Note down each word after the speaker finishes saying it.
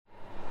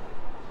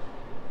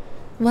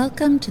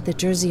Welcome to the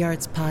Jersey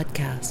Arts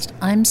Podcast.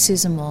 I'm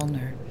Susan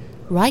Wallner.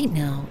 Right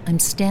now, I'm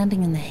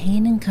standing in the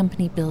Hain and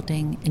Company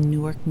building in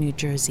Newark, New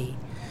Jersey.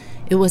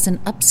 It was an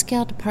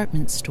upscale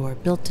department store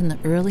built in the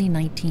early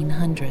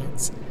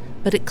 1900s,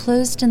 but it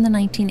closed in the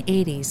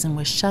 1980s and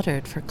was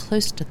shuttered for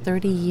close to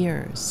 30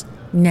 years.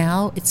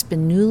 Now it's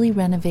been newly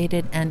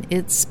renovated and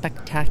it's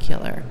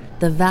spectacular.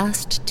 The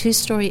vast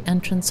two-story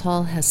entrance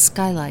hall has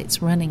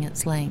skylights running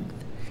its length.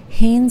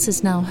 Hain's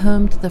is now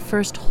home to the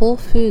first Whole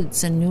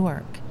Foods in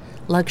Newark,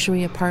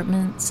 luxury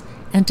apartments,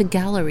 and to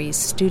galleries,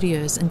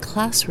 studios, and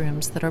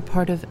classrooms that are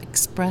part of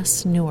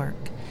Express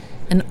Newark,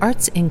 an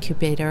arts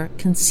incubator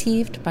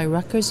conceived by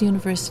Rutgers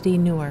University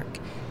Newark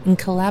in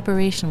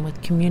collaboration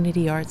with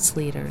community arts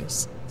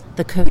leaders.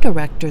 The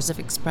co-directors of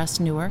Express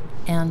Newark,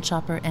 Ann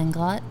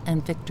Chopper-Englot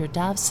and Victor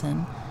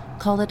Davson,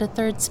 call it a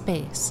third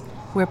space,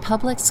 where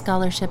public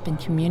scholarship and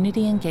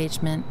community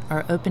engagement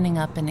are opening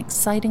up an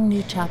exciting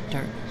new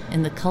chapter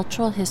in the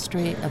cultural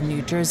history of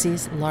New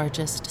Jersey's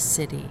largest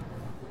city.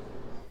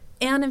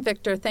 Ann and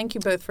Victor, thank you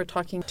both for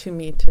talking to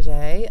me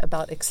today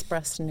about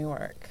Express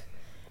Newark.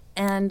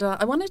 And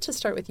I wanted to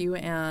start with you,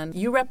 Ann.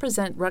 You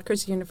represent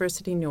Rutgers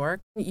University Newark.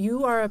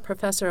 You are a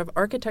professor of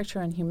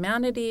architecture and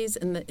humanities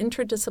in the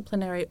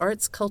interdisciplinary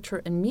arts,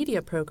 culture, and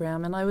media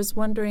program. And I was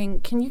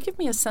wondering, can you give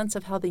me a sense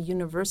of how the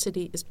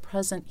university is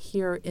present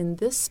here in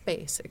this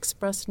space,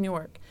 Express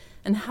Newark?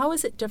 And how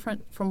is it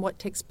different from what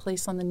takes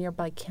place on the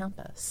nearby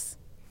campus?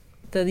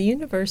 The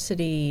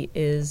university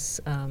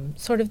is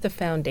sort of the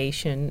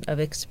foundation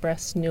of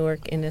Express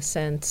Newark in a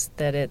sense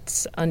that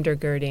it's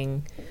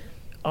undergirding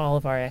all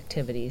of our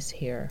activities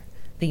here.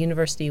 The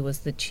university was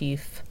the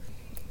chief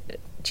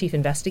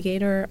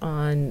investigator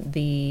on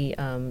the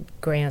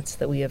grants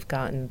that we have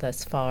gotten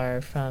thus far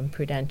from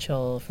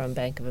Prudential, from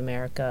Bank of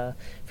America,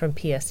 from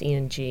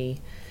PSE&G,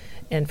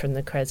 and from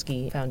the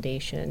Kresge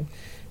Foundation.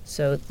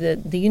 So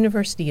the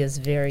university is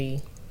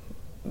very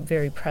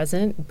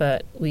present,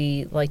 but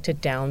we like to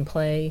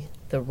downplay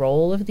the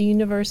role of the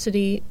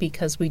university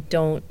because we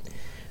don't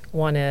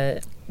want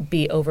to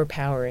be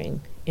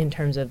overpowering in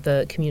terms of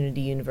the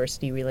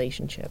community-university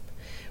relationship.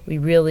 We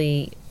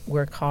really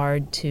work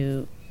hard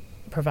to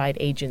provide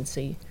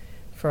agency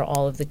for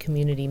all of the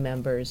community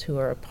members who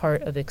are a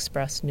part of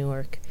Express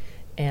Newark,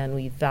 and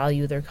we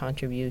value their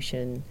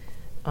contribution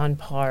on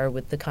par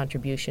with the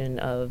contribution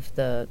of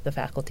the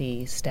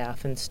faculty,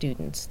 staff, and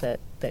students that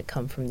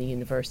come from the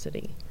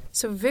university.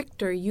 So,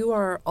 Victor, you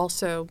are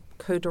also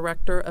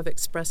co-director of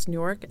Express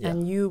Newark,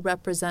 and you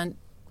represent,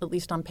 at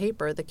least on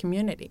paper, the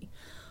community.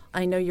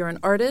 I know you're an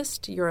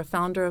artist. You're a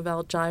founder of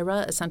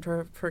Algira, a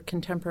center for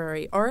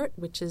contemporary art,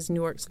 which is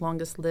Newark's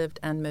longest-lived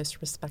and most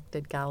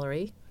respected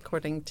gallery,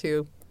 according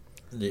to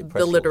the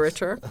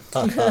literature.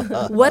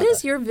 What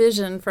is your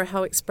vision for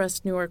how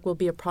Express Newark will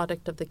be a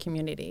product of the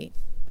community?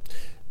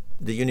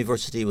 The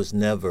university was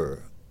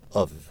never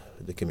of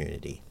the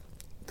community.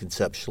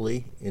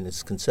 Conceptually, in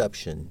its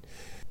conception,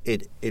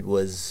 it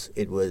was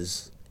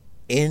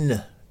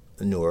in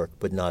Newark,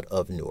 but not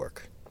of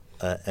Newark.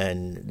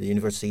 And the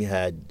university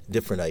had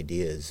different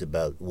ideas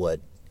about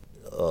what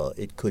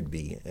it could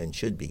be and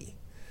should be.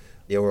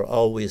 There were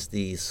always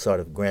these sort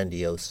of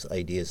grandiose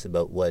ideas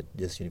about what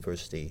this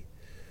university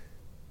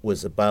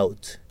was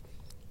about,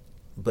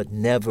 but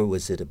never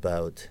was it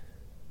about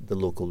the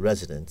local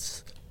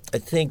residents. I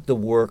think the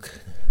work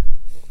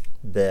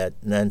that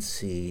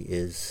Nancy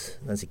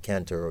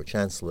Cantor, or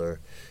Chancellor,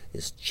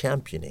 is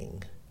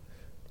championing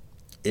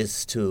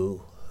is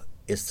to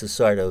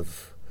sort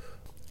of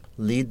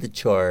lead the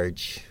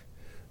charge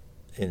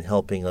in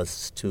helping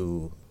us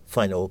to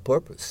find our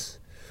purpose,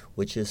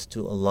 which is to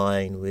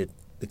align with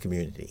the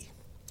community.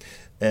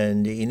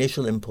 And the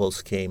initial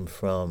impulse came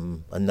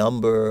from a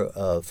number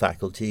of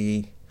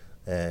faculty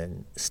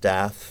and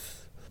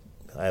staff.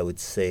 I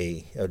would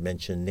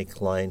mention Nick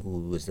Klein,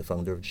 who was the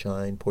founder of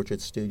Shine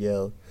Portrait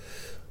Studio,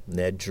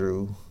 Ned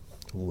Drew,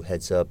 who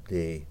heads up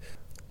the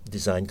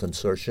Design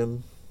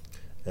Consortium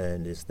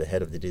and is the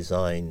head of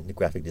the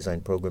graphic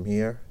design program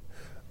here,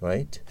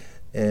 right?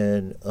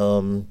 And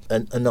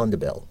Ananda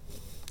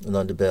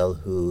Bell,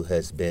 who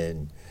has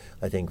been,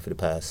 I think, for the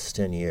past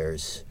 10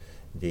 years,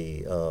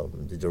 the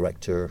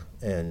director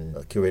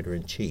and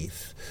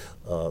curator-in-chief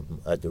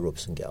at the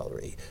Robeson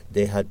Gallery.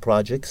 They had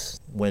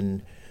projects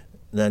when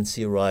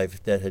Nancy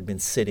arrived that had been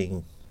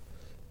sitting,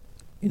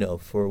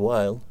 for a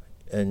while,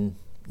 and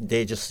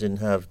they just didn't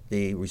have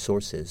the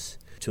resources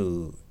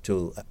to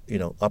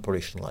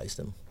operationalize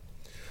them.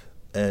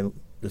 And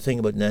the thing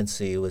about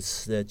Nancy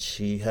was that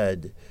she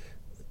had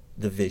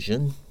the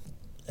vision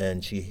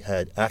and she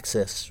had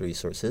access to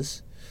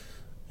resources.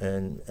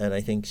 And I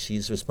think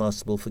she's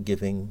responsible for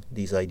giving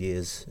these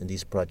ideas and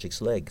these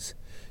projects legs.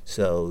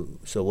 So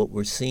what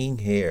we're seeing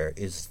here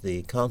is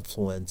the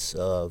confluence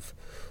of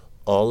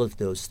all of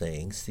those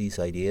things, these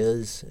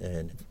ideas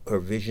and her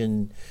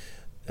vision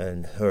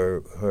and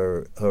her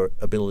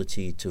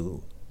ability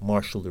to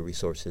marshal the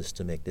resources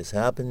to make this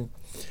happen.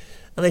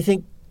 And I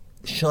think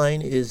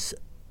Shine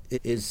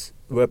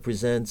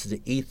represents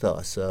the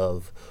ethos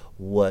of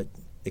what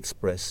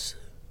Express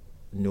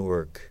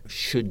Newark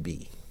should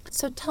be.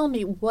 So tell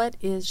me, what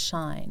is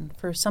Shine?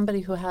 For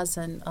somebody who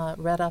hasn't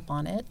read up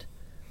on it,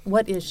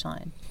 what is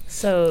Shine?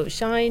 So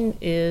Shine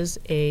is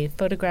a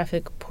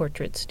photographic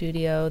portrait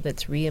studio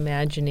that's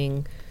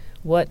reimagining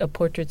what a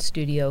portrait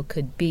studio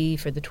could be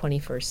for the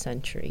 21st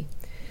century.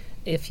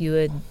 If you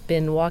had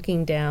been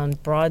walking down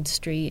Broad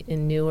Street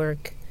in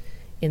Newark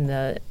in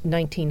the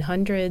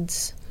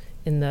 1900s,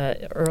 in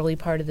the early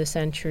part of the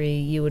century,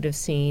 you would have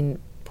seen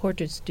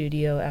portrait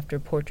studio after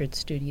portrait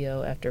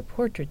studio after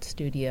portrait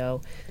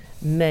studio,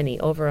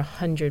 over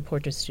 100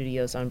 portrait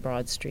studios on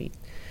Broad Street.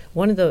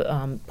 One of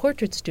the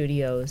portrait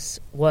studios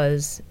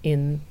was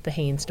in the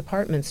Haynes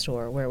department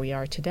store where we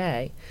are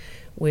today,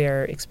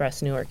 where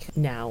Express Newark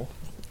now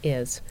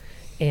is.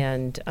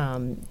 And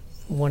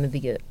one of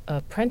the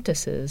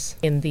apprentices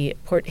in the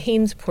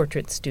Haynes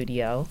portrait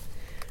studio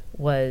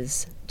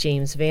was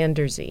James Van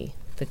Der Zee,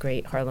 the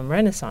great Harlem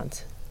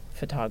Renaissance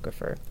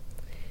photographer.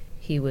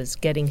 He was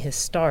getting his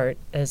start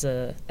as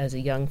a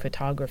young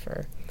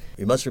photographer.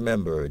 You must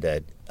remember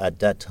that at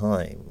that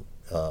time,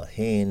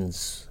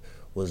 Haynes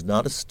was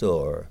not a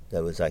store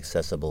that was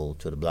accessible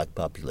to the black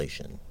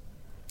population,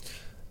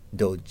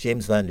 though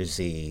James Van Der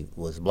Zee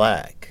was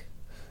black.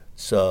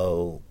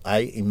 So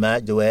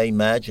the way I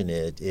imagine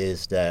it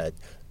is that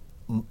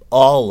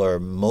all or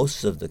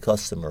most of the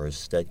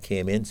customers that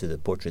came into the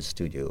portrait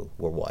studio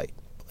were white.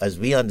 As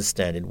we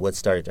understand it, what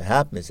started to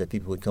happen is that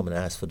people would come and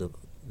ask for the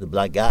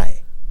black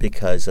guy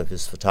because of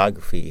his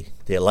photography.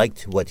 They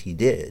liked what he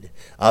did,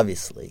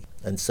 obviously.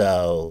 And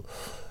so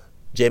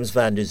James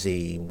Van Der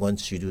Zee,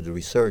 once you do the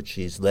research,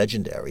 he's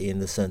legendary in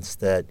the sense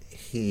that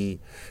he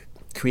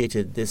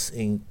created this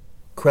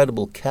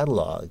incredible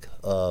catalog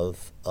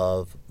of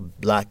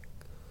black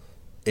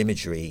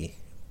imagery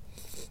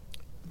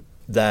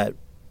that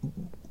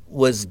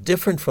was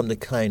different from the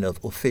kind of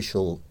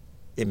official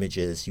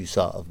images you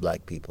saw of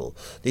black people.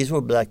 These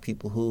were black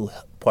people who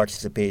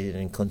participated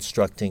in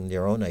constructing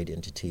their own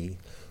identity,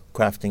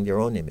 crafting their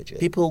own images.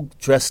 People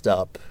dressed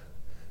up,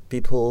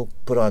 people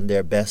put on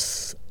their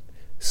best,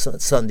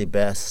 Sunday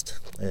best,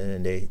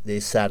 and they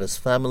sat as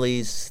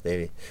families,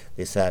 they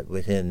sat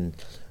within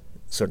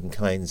certain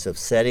kinds of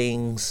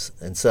settings,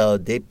 and so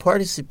they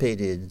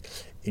participated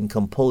in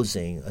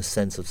composing a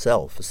sense of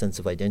self, a sense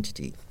of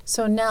identity.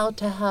 So now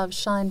to have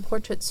Shine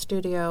Portrait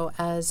Studio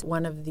as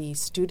one of the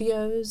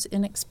studios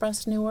in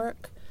Express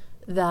Newark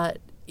that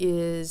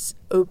is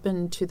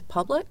open to the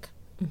public,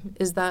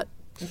 is that?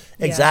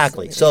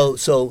 Exactly. Yes.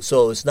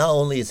 So it's not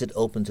only is it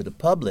open to the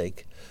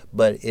public,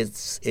 but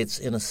it's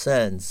in a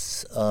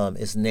sense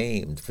is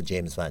named for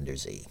James Van Der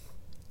Zee.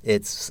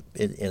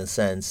 In a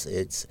sense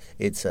it's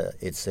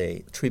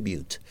a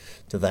tribute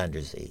to Van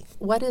Der Zee.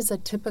 What is a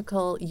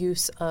typical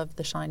use of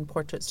the Shine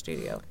Portrait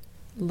Studio?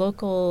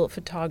 Local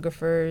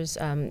photographers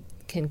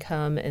can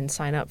come and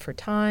sign up for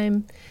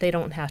time. They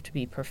don't have to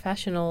be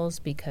professionals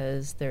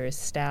because there is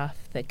staff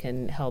that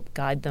can help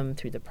guide them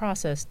through the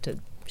process to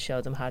show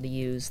them how to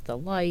use the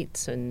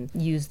lights and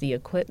use the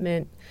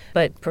equipment.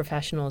 But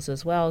professionals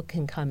as well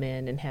can come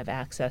in and have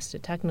access to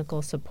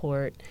technical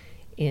support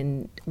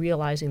in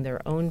realizing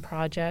their own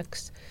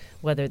projects,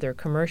 whether they're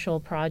commercial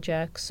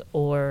projects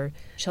or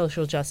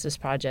social justice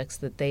projects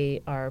that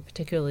they are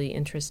particularly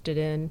interested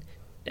in.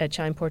 At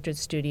Shine Portrait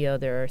Studio,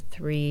 there are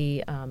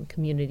 3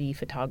 community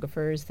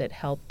photographers that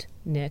helped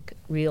Nick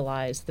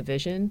realize the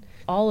vision.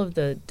 All of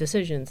the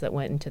decisions that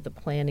went into the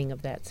planning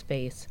of that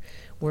space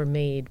were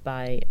made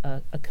by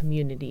a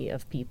community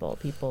of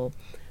people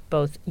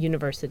both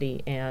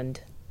university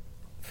and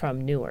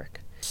from Newark.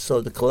 So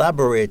the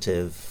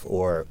collaborative,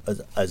 or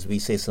as we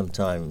say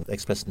sometimes,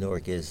 Express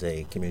Newark is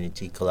a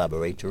community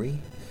collaboratory.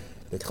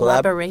 The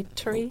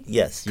Collaboratory?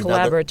 Yes.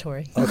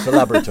 Collaboratory.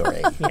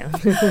 Collaboratory.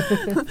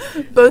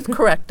 Yeah. Both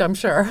correct, I'm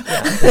sure.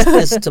 Yeah.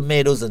 It's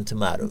tomatoes and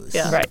tomatoes.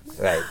 Yeah.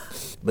 Right.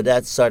 But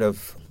that sort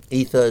of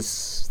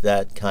ethos,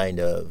 that kind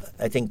of,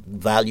 I think,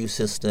 value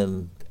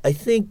system, I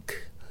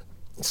think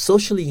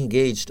socially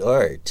engaged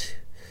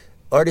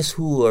artists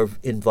who are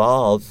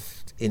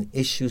involved in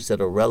issues that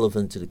are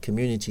relevant to the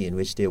community in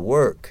which they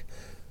work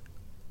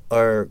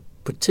are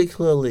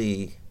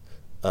particularly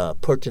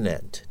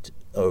pertinent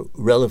or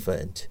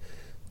relevant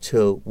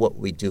to what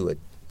we do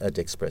at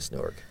Express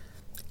Newark.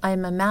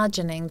 I'm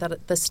imagining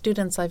that the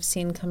students I've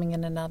seen coming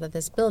in and out of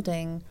this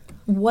building,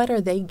 what are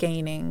they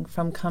gaining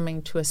from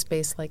coming to a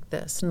space like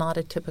this, not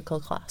a typical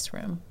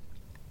classroom?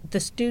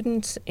 The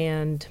students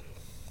and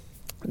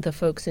the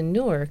folks in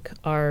Newark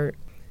are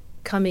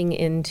coming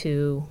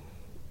into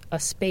a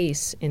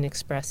space in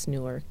Express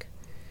Newark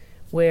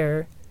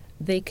where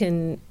they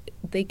can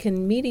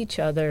meet each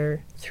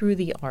other through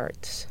the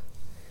arts,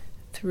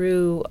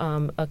 through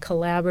a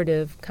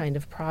collaborative kind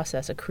of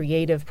process, a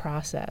creative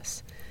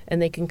process,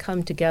 and they can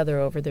come together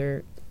over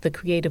the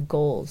creative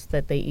goals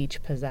that they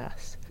each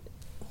possess.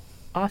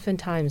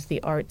 Oftentimes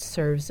the art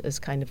serves as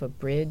kind of a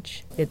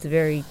bridge. It's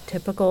very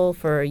typical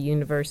for a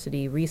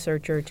university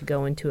researcher to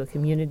go into a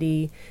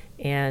community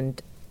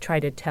and try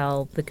to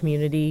tell the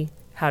community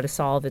how to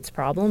solve its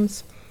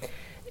problems.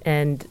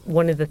 And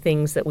one of the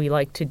things that we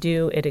like to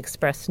do at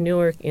Express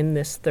Newark in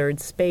this third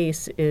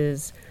space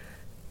is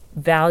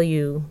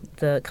value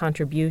the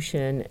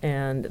contribution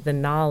and the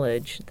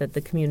knowledge that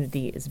the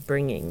community is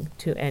bringing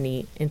to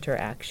any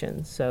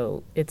interaction.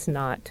 So it's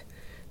not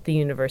the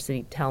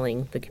university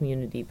telling the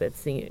community, but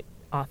it's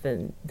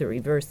often the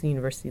reverse, the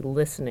university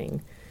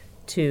listening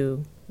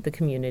to the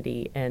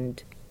community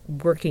and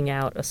working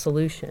out a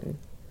solution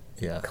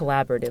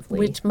collaboratively.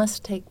 Which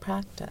must take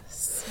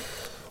practice.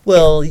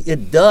 Well,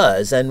 it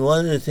does, and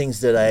one of the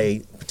things that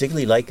I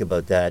particularly like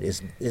about that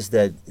is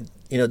that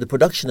the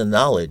production of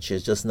knowledge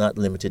is just not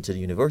limited to the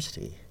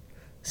university.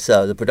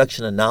 So the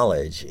production of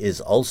knowledge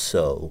is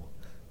also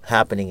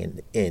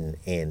happening in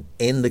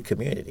the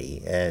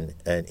community and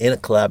in a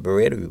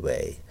collaborative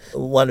way.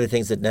 One of the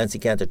things that Nancy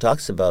Cantor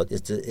talks about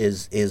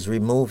is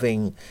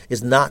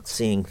not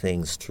seeing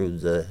things through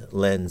the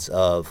lens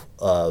of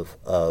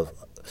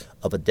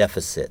a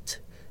deficit.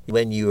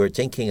 When you are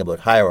thinking about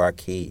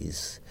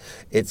hierarchies,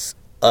 it's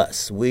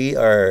us. We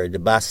are the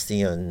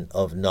bastion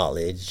of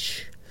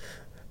knowledge,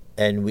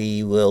 and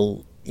we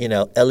will,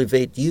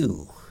 elevate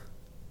you.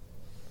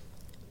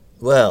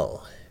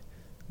 Well,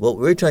 what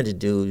we're trying to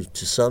do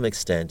to some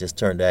extent is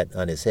turn that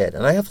on its head.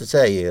 And I have to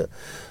tell you,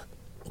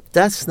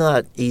 that's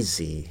not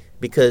easy,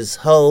 because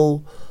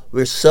how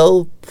we're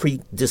so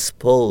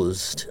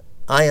predisposed,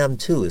 I am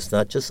too, it's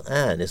not just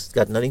Anne, it's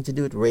got nothing to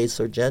do with race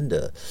or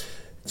gender.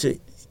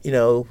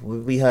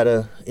 We had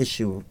an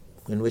issue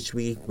in which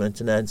we went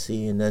to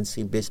Nancy, and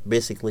Nancy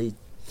basically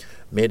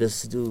made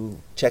us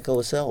check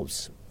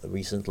ourselves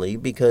recently,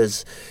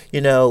 because,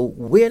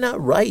 we're not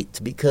right,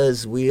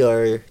 because we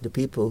are the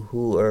people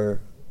who are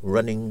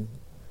running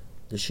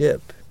the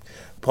ship.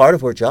 Part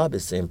of our job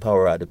is to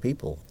empower other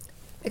people.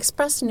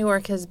 Express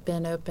Newark has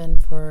been open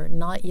for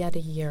not yet a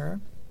year,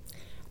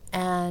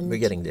 and we're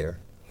getting there.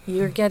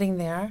 You're getting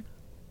there.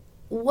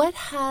 What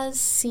has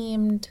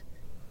seemed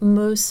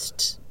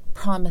most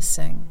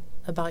promising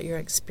about your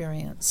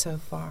experience so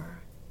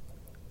far?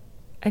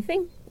 I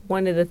think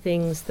one of the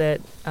things that,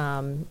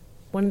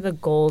 one of the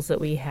goals that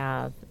we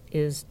have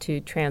is to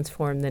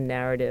transform the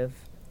narrative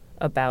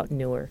about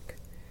Newark.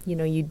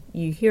 You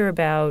hear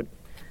about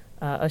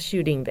a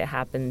shooting that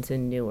happens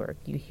in Newark.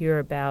 You hear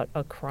about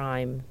a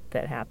crime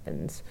that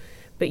happens.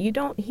 But you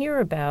don't hear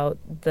about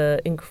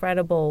the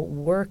incredible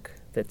work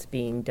that's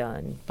being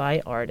done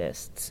by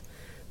artists,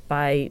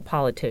 by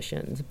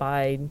politicians,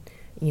 by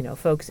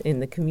folks in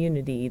the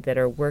community that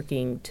are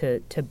working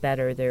to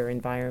better their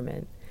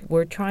environment.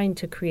 We're trying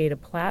to create a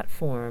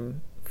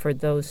platform for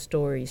those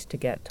stories to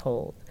get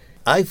told.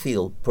 I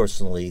feel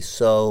personally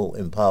so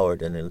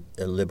empowered and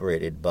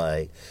liberated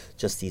by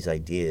just these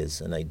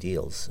ideas and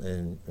ideals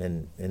and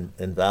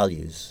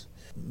values,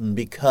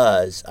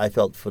 because I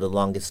felt for the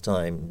longest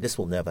time this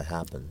will never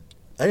happen.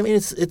 I mean,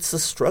 it's a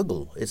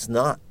struggle. It's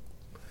not,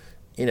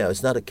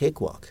 it's not a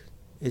cakewalk.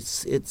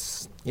 It's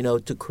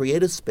to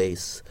create a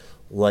space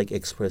like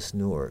Express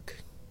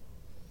Newark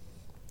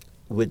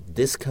with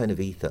this kind of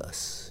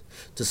ethos,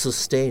 to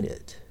sustain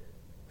it,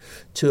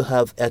 to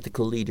have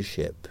ethical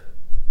leadership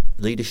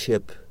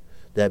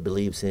that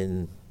believes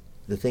in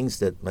the things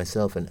that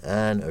myself and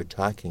Anne are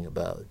talking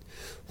about: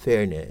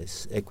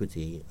 fairness,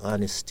 equity,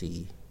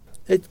 honesty.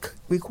 It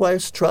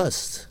requires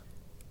trust.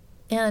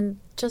 And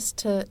just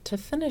to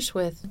finish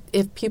with,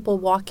 if people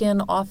walk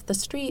in off the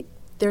street,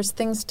 there's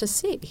things to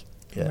see.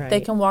 Yeah. Right.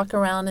 They can walk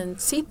around and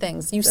see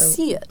things. You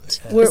see it.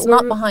 We're- It's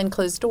not we're- behind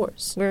closed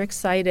doors. We're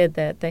excited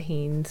that the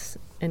Haynes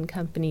and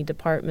Company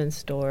department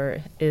store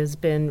has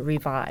been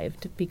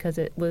revived, because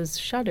it was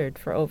shuttered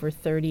for over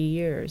 30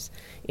 years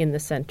in the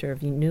center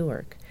of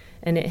Newark.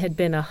 And it had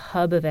been a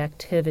hub of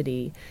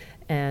activity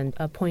and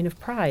a point of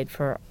pride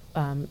for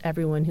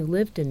everyone who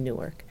lived in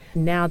Newark.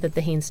 Now that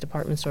the Haynes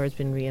department store has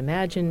been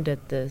reimagined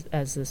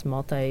as this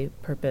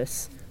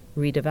multi-purpose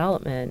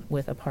redevelopment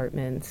with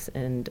apartments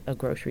and a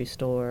grocery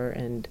store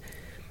and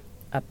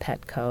a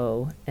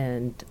Petco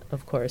and,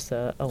 of course,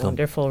 a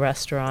wonderful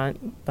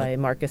restaurant by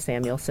Marcus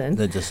Samuelson.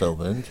 That just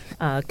opened.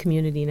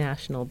 Community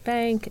National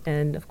Bank,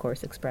 and, of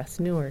course, Express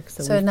Newark.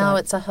 So now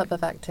it's a hub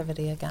of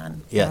activity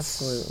again.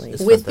 Yes. Absolutely.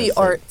 It's With the fantastic.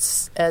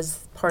 arts as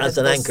part As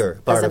of an this.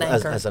 anchor.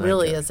 As an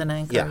Really anchor. as an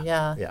anchor.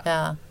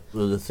 Yeah.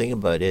 Well, the thing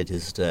about it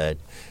is that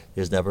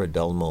there's never a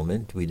dull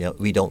moment. We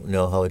don't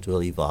know how it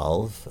will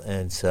evolve,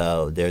 and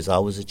so there's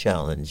always a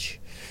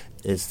challenge.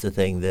 It's the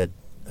thing that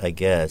I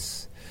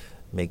guess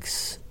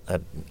makes.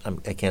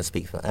 I can't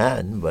speak for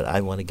Anne, but I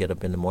want to get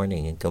up in the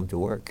morning and come to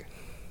work.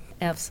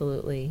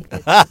 Absolutely.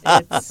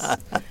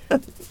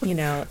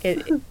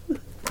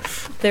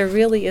 There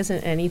really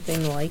isn't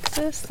anything like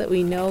this that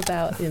we know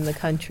about in the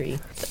country.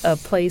 A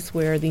place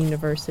where the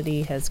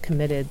university has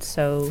committed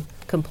so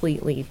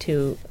completely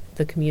to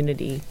the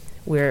community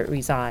where it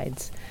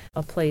resides.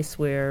 A place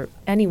where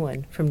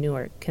anyone from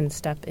Newark can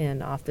step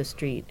in off the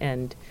street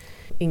and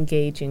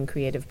engage in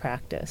creative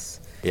practice.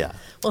 Yeah.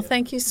 Well,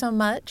 thank you so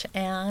much,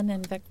 Anne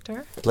and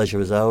Victor. Pleasure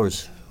is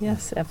ours.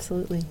 Yes,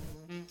 absolutely.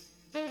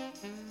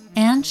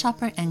 Anne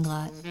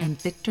Schopper-Englot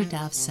and Victor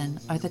Davson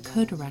are the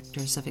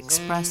co-directors of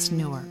Express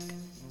Newark.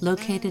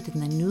 located in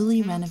the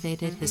newly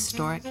renovated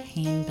historic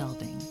Hain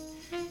Building.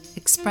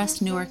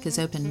 Express Newark is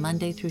open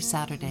Monday through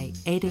Saturday,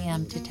 8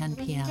 a.m. to 10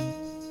 p.m.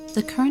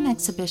 The current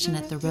exhibition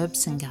at the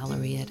Robeson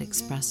Gallery at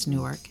Express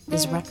Newark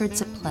is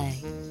Records at Play,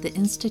 the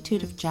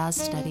Institute of Jazz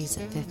Studies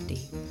at 50,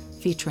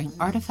 featuring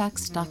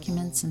artifacts,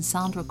 documents, and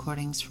sound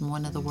recordings from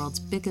one of the world's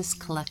biggest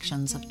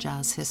collections of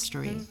jazz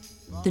history.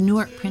 The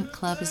Newark Print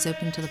Club is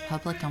open to the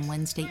public on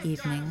Wednesday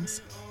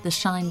evenings, the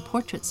Shine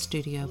Portrait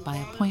Studio by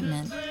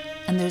appointment,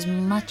 and there's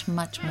much,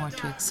 much more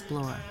to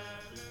explore.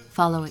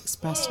 Follow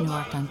Express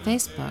Newark on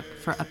Facebook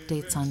for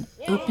updates on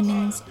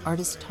openings,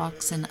 artist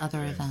talks, and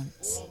other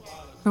events.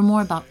 For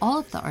more about all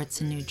of the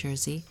arts in New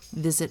Jersey,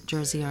 visit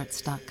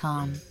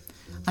jerseyarts.com.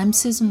 I'm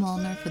Susan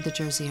Wollner for the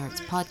Jersey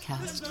Arts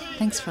Podcast.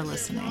 Thanks for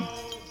listening.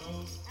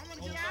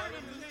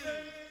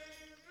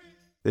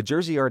 The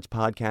Jersey Arts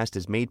Podcast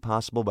is made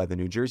possible by the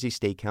New Jersey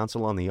State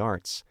Council on the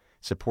Arts,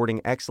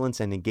 supporting excellence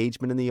and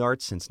engagement in the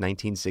arts since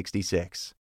 1966.